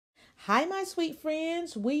Hi, my sweet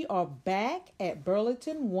friends. We are back at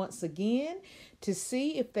Burlington once again to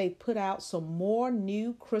see if they put out some more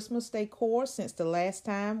new Christmas decor since the last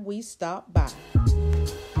time we stopped by.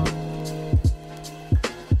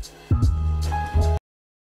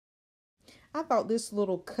 I thought this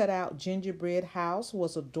little cutout gingerbread house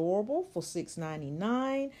was adorable for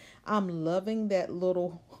 $6.99. I'm loving that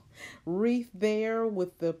little wreath there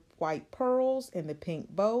with the white pearls and the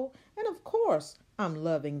pink bow. And of course, I'm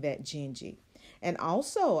loving that gingy. And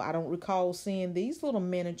also, I don't recall seeing these little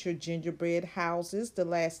miniature gingerbread houses the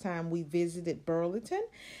last time we visited Burlington.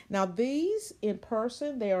 Now, these in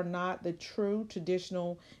person, they are not the true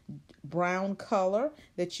traditional brown color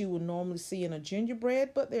that you would normally see in a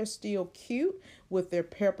gingerbread, but they're still cute with their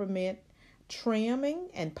peppermint trimming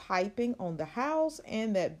and piping on the house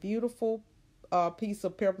and that beautiful piece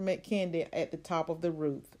of peppermint candy at the top of the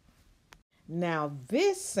roof. Now,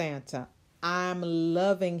 this Santa, I'm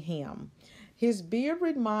loving him. His beard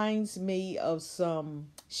reminds me of some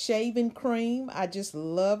shaving cream. I just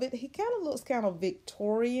love it. He kind of looks kind of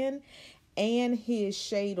Victorian, and his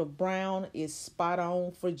shade of brown is spot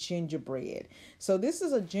on for gingerbread. So this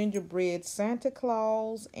is a gingerbread Santa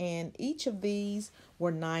Claus, and each of these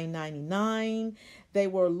were $9.99. They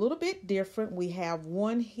were a little bit different. We have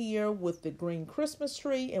one here with the green Christmas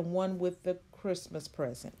tree and one with the Christmas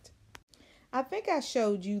present. I think I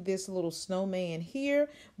showed you this little snowman here,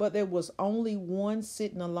 but there was only one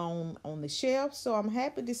sitting alone on the shelf, so I'm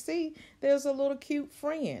happy to see there's a little cute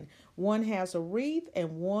friend. One has a wreath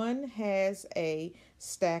and one has a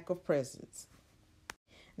stack of presents.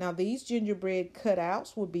 Now, these gingerbread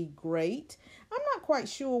cutouts would be great. I'm not quite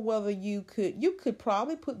sure whether you could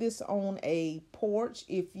probably put this on a porch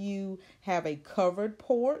if you have a covered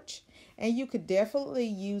porch, and you could definitely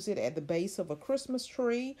use it at the base of a Christmas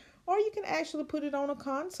tree, or you can actually put it on a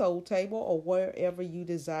console table or wherever you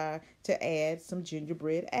desire to add some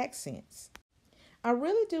gingerbread accents. I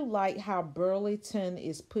really do like how Burlington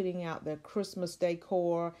is putting out their Christmas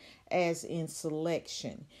decor as in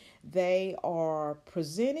selection. They are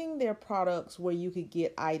presenting their products where you could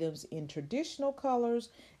get items in traditional colors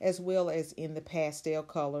as well as in the pastel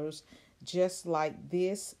colors, just like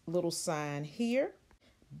this little sign here.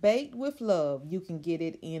 Baked with love. You can get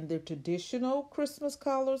it in the traditional Christmas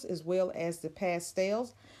colors as well as the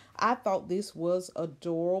pastels. I thought this was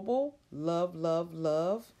adorable. Love, love,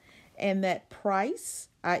 love. And that price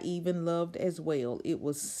I even loved as well. It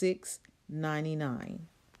was $6.99.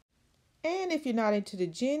 And if you're not into the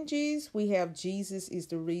gingies, we have Jesus is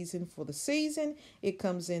the Reason for the Season. It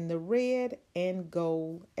comes in the red and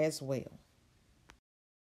gold as well.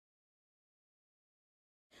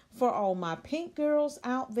 For all my pink girls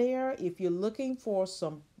out there, if you're looking for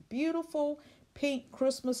some beautiful pink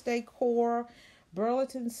Christmas decor,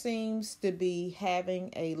 Burlington seems to be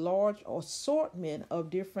having a large assortment of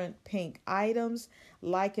different pink items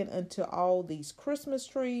likened unto all these Christmas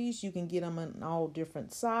trees. You can get them in all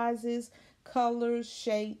different sizes, colors,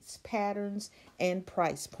 shapes, patterns, and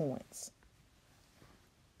price points.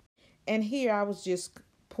 And here I was just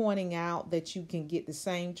pointing out that you can get the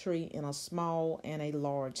same tree in a small and a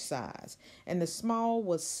large size. And the small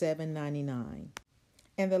was $7.99.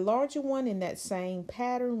 And the larger one in that same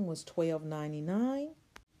pattern was $12.99.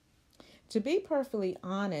 To be perfectly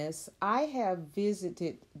honest, I have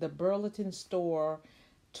visited the Burlington store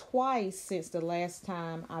twice since the last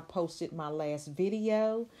time I posted my last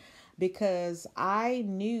video, because I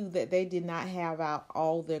knew that they did not have out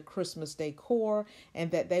all their Christmas decor and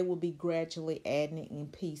that they will be gradually adding it in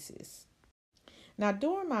pieces. Now,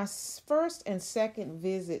 during my first and second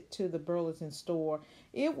visit to the Burlington store,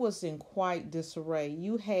 it was in quite disarray.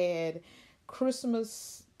 You had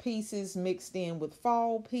Christmas pieces mixed in with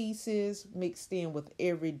fall pieces, mixed in with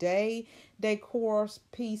everyday decor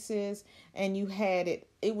pieces, and you had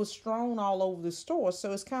it was strewn all over the store.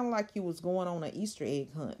 So it's kind of like you was going on an Easter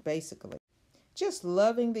egg hunt, basically. Just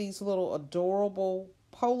loving these little adorable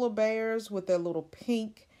polar bears with their little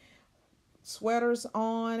pink sweaters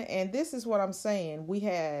on. And this is what I'm saying. We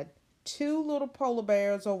had two little polar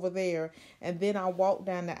bears over there, and then I walked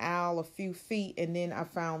down the aisle a few feet, and then I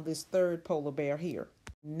found this third polar bear here.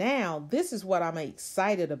 Now, this is what I'm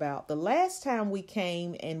excited about. The last time we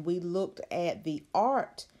came and we looked at the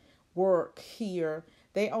art work here,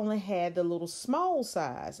 they only had the little small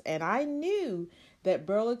size. And I knew that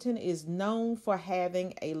Burlington is known for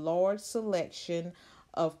having a large selection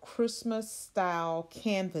of Christmas style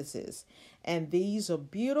canvases. And these are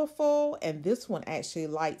beautiful. And this one actually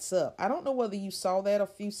lights up. I don't know whether you saw that a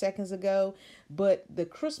few seconds ago, but the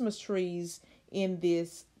Christmas trees in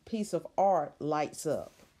this piece of art lights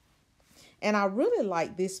up. And I really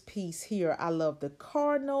like this piece here. I love the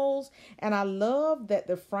cardinals, and I love that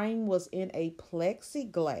the frame was in a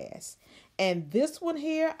plexiglass. And this one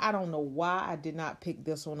here, I don't know why I did not pick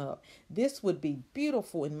this one up. This would be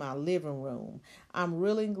beautiful in my living room. I'm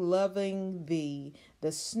really loving the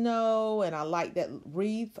snow, and I like that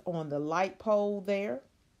wreath on the light pole there.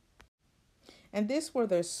 And this were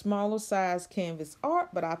their smaller size canvas art,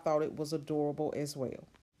 but I thought it was adorable as well.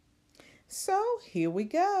 So here we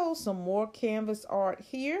go. Some more canvas art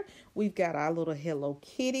here. We've got our little Hello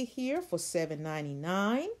Kitty here for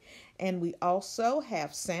 $7.99. And we also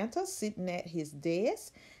have Santa sitting at his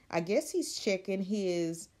desk. I guess he's checking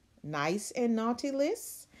his nice and naughty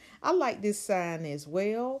lists. I like this sign as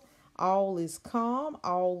well. All is calm,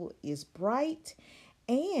 all is bright,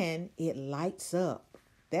 and it lights up.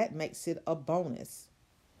 That makes it a bonus.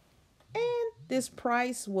 And this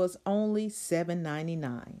price was only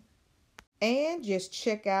 $7.99. And just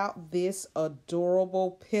check out this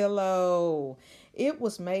adorable pillow. It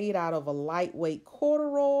was made out of a lightweight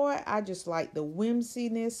corduroy. I just like the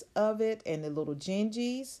whimsiness of it and the little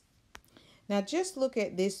gingies. Now just look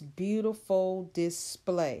at this beautiful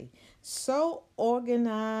display. So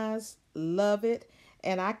organized, love it.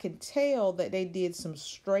 And I can tell that they did some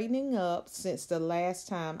straightening up since the last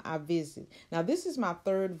time I visited. Now this is my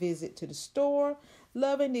third visit to the store.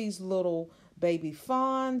 Loving these little baby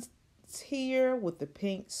fawns here with the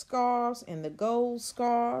pink scarves and the gold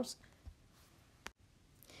scarves.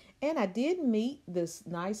 And I did meet this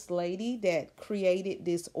nice lady that created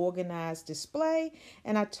this organized display,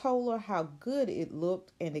 and I told her how good it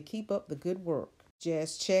looked and to keep up the good work.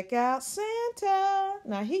 Just check out Santa.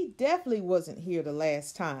 Now he definitely wasn't here the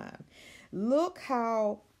last time. Look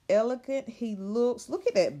how elegant he looks. Look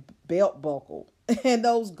at that belt buckle and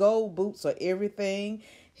those gold boots are everything.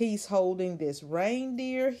 He's holding this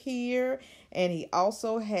reindeer here, and he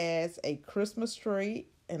also has a Christmas tree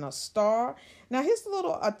and a star. Now his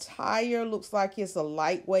little attire looks like it's a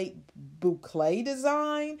lightweight boucle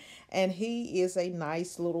design, and he is a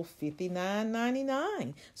nice little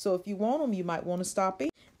 $59.99. So if you want him, you might want to stop in.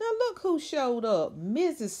 Now look who showed up,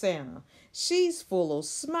 Mrs. Santa. She's full of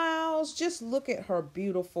smiles. Just look at her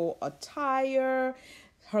beautiful attire,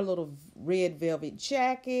 her little red velvet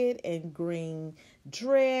jacket and green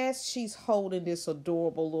dress. She's holding this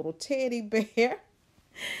adorable little teddy bear.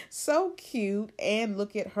 So cute. And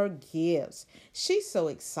look at her gifts. She's so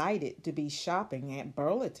excited to be shopping at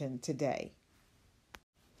Burlington today.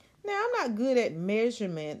 Now, I'm not good at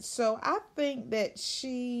measurements, so I think that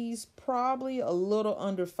she's probably a little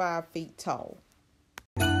under 5 feet tall.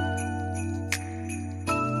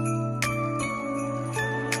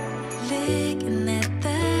 Looking at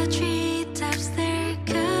the treetops, they're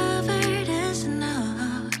covered in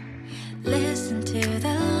snow. Listen to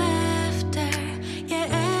the laughter,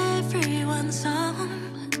 yeah, everyone's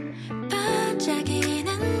home.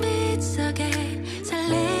 반짝이는 빛 속에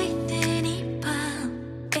설레이는 이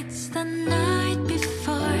밤. It's the night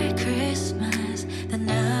before Christmas, the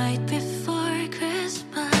night before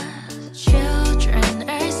Christmas. Children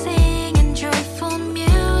are singing, joyful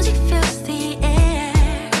music fills the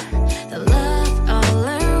air. The love all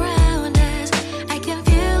around.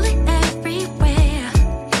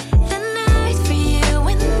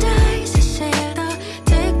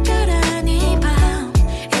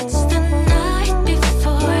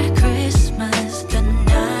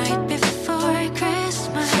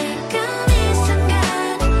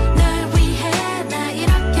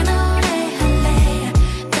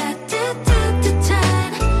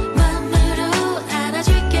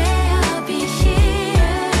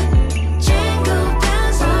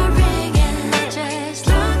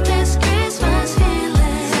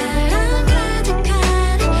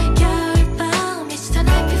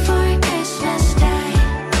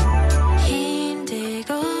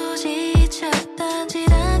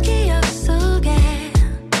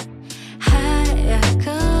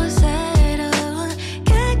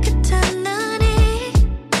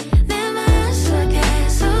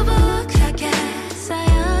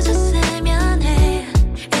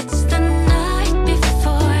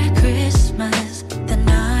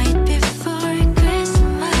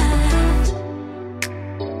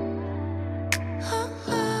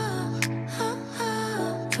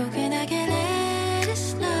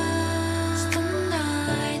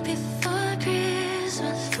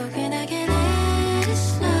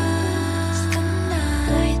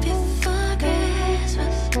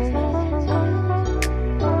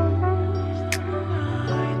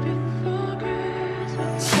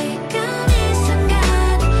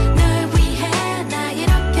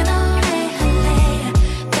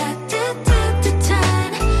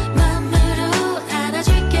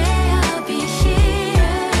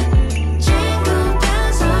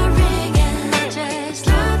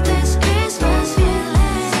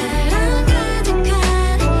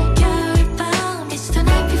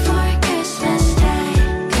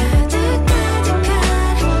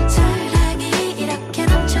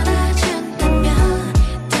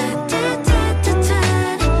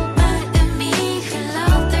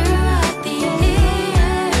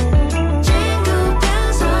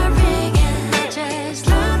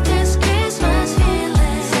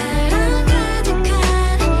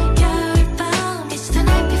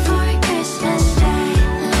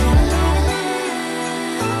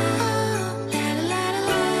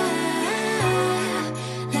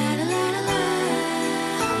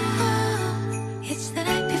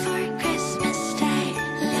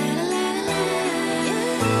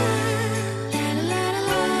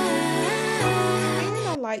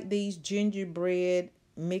 these gingerbread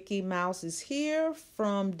Mickey Mouses here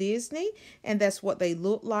from Disney, and that's what they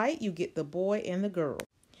look like. You get the boy and the girl.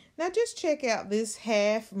 Now just check out this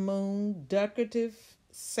half moon decorative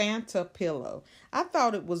Santa pillow. I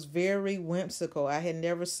thought it was very whimsical. I had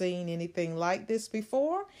never seen anything like this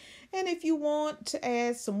before. And if you want to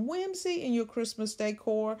add some whimsy in your Christmas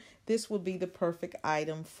decor, this would be the perfect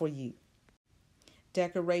item for you.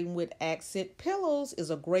 Decorating with accent pillows is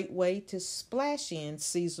a great way to splash in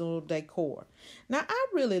seasonal decor. Now, I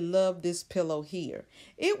really love this pillow here.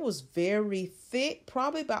 It was very thick,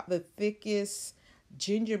 probably about the thickest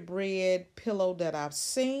gingerbread pillow that I've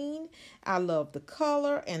seen. I love the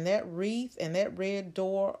color, and that wreath and that red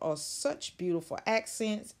door are such beautiful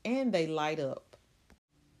accents, and they light up.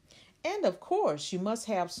 And of course, you must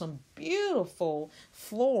have some beautiful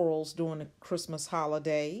florals during the Christmas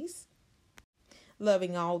holidays.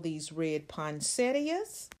 Loving all these red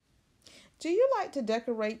poinsettias. Do you like to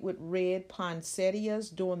decorate with red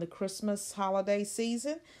poinsettias during the Christmas holiday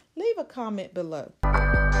season? Leave a comment below.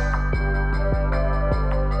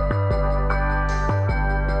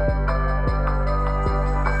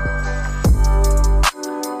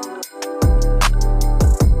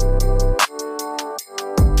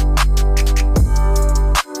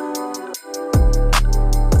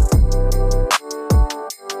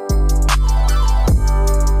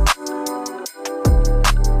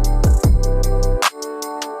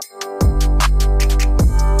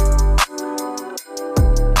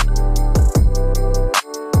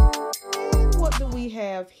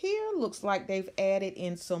 Looks like they've added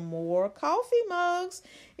in some more coffee mugs.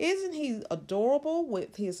 Isn't he adorable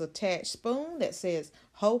with his attached spoon that says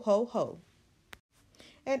ho ho ho?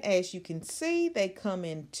 And as you can see, they come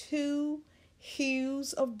in 2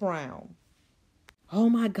 hues of brown. Oh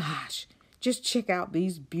my gosh, just check out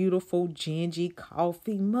these beautiful gingy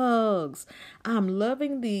coffee mugs. I'm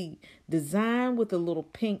loving the design with the little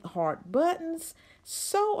pink heart buttons.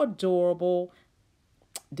 So adorable.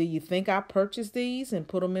 Do you think I purchased these and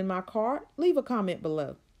put them in my cart? Leave a comment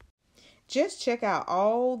below. Just check out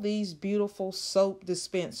all these beautiful soap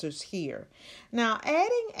dispensers here. Now,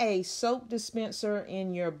 adding a soap dispenser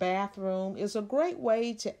in your bathroom is a great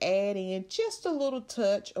way to add in just a little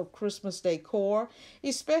touch of Christmas decor,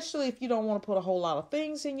 especially if you don't want to put a whole lot of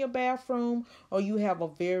things in your bathroom or you have a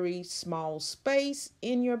very small space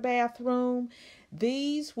in your bathroom.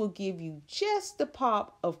 These will give you just the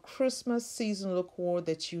pop of Christmas seasonal decor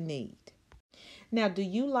that you need. Now, do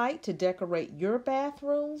you like to decorate your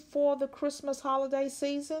bathroom for the Christmas holiday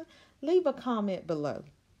season? Leave a comment below.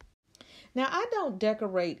 Now, I don't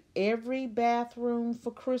decorate every bathroom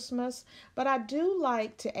for Christmas, but I do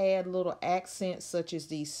like to add little accents such as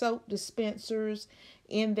these soap dispensers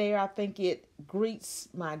in there. I think it greets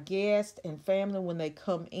my guests and family when they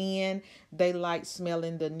come in. They like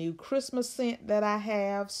smelling the new Christmas scent that I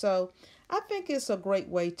have. So I think it's a great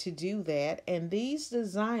way to do that. And these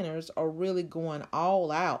designers are really going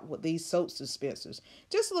all out with these soap dispensers.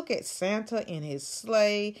 Just look at Santa in his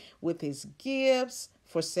sleigh with his gifts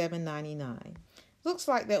for $7.99. Looks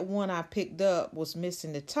like that one I picked up was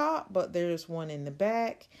missing the top, but there's one in the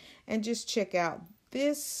back. And just check out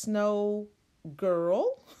this snow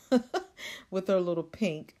girl with her little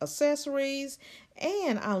pink accessories.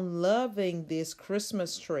 And I'm loving this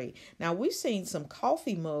Christmas tree. Now, we've seen some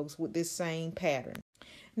coffee mugs with this same pattern.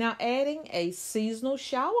 Now, adding a seasonal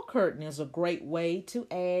shower curtain is a great way to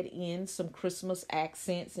add in some Christmas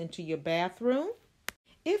accents into your bathroom.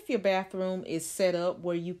 If your bathroom is set up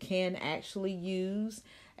where you can actually use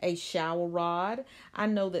a shower rod, I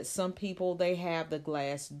know that some people, they have the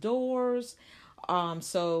glass doors.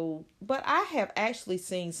 But I have actually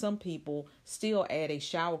seen some people still add a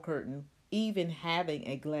shower curtain, even having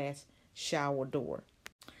a glass shower door.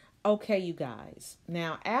 Okay, you guys.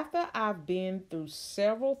 Now, after I've been through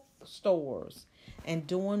several stores and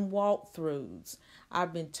doing walkthroughs,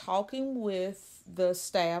 I've been talking with the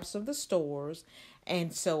staffs of the stores.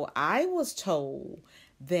 And so I was told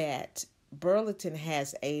that Burlington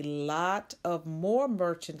has a lot of more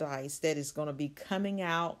merchandise that is going to be coming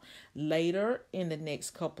out later in the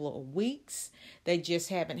next couple of weeks. They just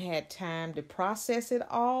haven't had time to process it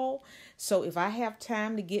all. So if I have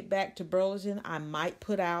time to get back to Burlington, I might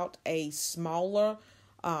put out a smaller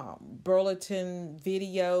Burlington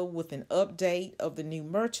video with an update of the new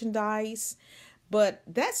merchandise. But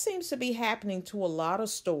that seems to be happening to a lot of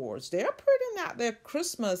stores. They're putting out their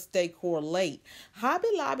Christmas decor late. Hobby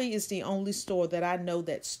Lobby is the only store that I know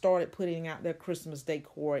that started putting out their Christmas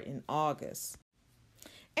decor in August.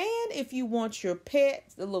 And if you want your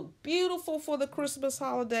pets to look beautiful for the Christmas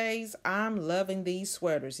holidays, I'm loving these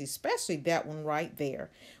sweaters, especially that one right there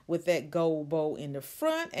with that gold bow in the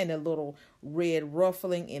front and a little red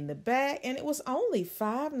ruffling in the back. And it was only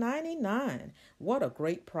 $5.99. What a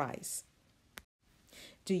great price.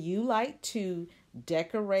 Do you like to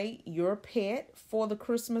decorate your pet for the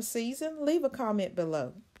Christmas season? Leave a comment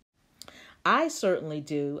below. I certainly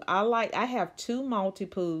do. I have 2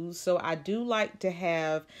 Maltipoos, so I do like to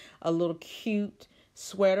have a little cute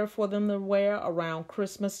sweater for them to wear around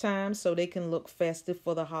Christmas time so they can look festive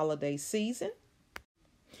for the holiday season.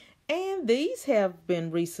 And these have been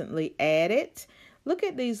recently added. Look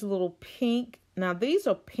at these little pink. Now these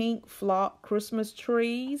are pink flock Christmas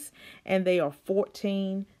trees, and they are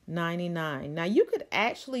 $14.99. Now you could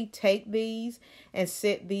actually take these and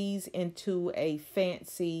set these into a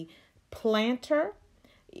fancy planter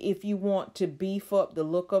if you want to beef up the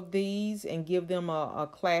look of these and give them a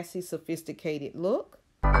classy, sophisticated look.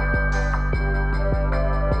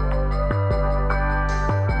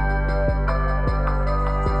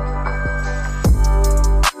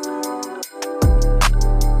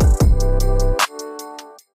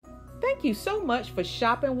 Thank you so much for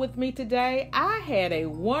shopping with me today. I had a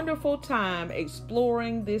wonderful time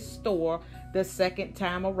exploring this store the second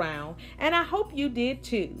time around, and I hope you did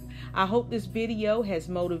too. I hope this video has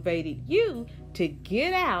motivated you to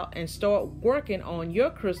get out and start working on your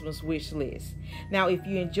Christmas wish list. Now, if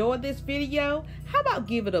you enjoyed this video, how about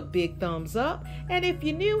give it a big thumbs up? And if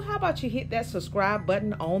you're new, how about you hit that subscribe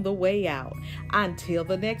button on the way out? Until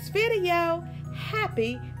the next video,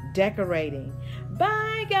 happy decorating.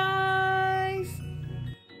 Bye, guys.